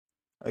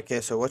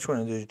Okay, so what you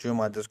want to do is join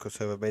my Discord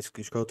server.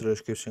 Basically, scroll to the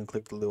description,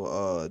 click the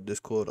little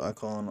Discord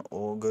icon,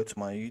 or go to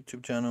my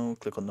YouTube channel,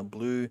 click on the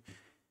blue,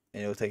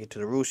 and it'll take you to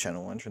the rules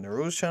channel. Once you're in the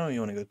rules channel,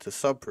 you want to go to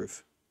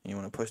subproof. And you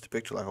want to post a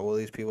picture like all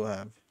these people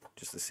have.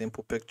 Just a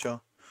simple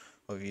picture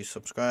of you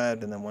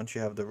subscribed, and then once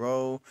you have the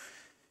role,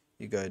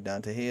 you go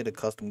down to here, the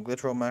custom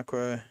Glitchroll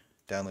macro,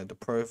 download the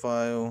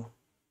profile,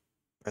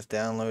 press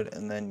download,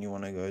 and then you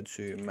want to go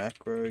to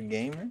macro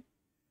gamer.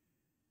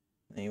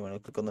 And you want to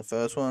click on the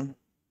first one.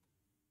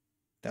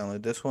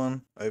 Download this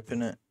one,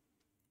 open it,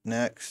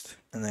 next,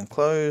 and then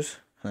close,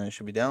 and then it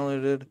should be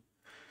downloaded.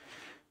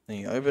 Then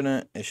you open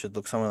it, it should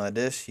look something like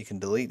this. You can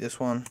delete this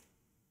one.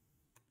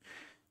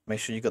 Make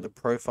sure you got the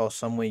profile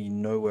somewhere you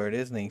know where it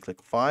is, and then you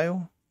click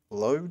File,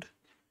 Load,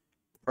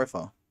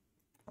 Profile.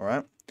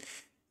 Alright?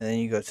 And then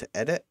you go to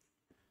Edit,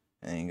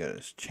 and you go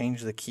to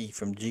change the key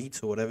from G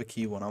to whatever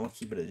key you want. I'm going to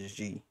keep it as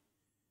G.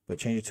 But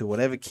change it to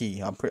whatever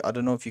key. I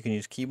don't know if you can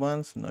use key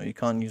buttons. No, you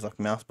can't use like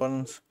mouse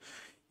buttons.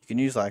 You can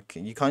use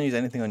you can't use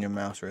anything on your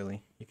mouse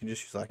really. You can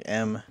just use like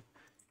M,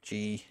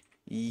 G,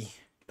 E,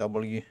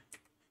 W,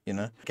 you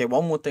know. Okay,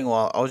 one more thing.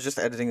 While I was just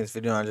editing this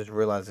video and I just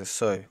realized this.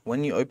 So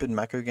when you open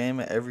Macro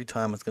Gamer, every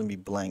time it's gonna be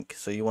blank.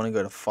 So you want to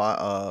go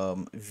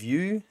to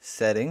View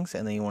Settings,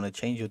 and then you want to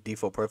change your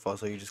default profile.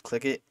 So you just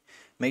click it.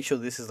 Make sure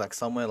this is like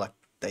somewhere like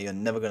that you're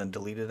never gonna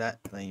delete it at.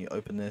 And then you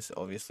open this,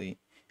 obviously,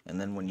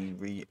 and then when you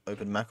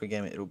reopen Macro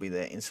Gamer, it'll be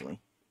there instantly.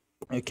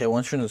 Okay,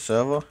 once you're in the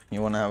server,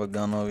 you want to have a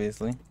gun,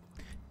 obviously.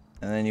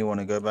 And then you want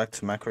to go back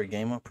to Macro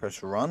Gamer,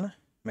 press run.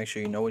 Make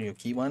sure you know what your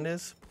keybind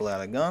is. Pull out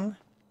a gun.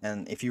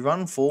 And if you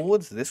run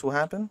forwards, this will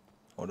happen.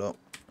 Hold up.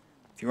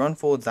 If you run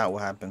forwards, that will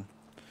happen.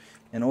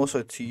 And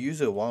also, to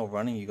use it while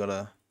running, you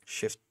gotta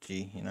shift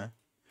G, you know.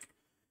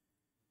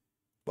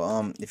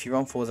 But if you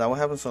run forwards, that will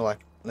happen. So like,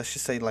 let's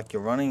just say like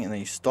you're running and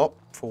then you stop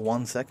for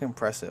 1 second,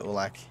 press it. Or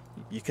like,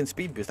 you can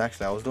speed boost.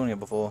 Actually, I was doing it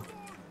before.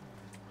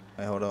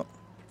 Wait, hold up.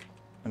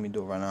 Let me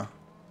do it right now.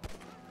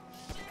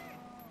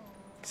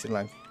 See,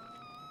 like,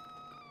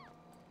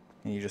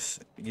 and you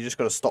just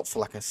gotta stop for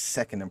like a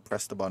second and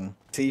press the button.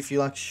 See, if you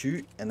like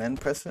shoot and then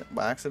press it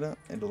by accident,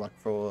 it'll like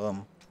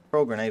throw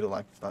a grenade or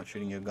like start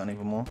shooting your gun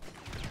even more.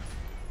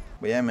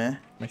 But yeah, man,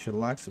 make sure to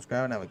like,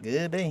 subscribe, and have a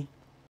good day.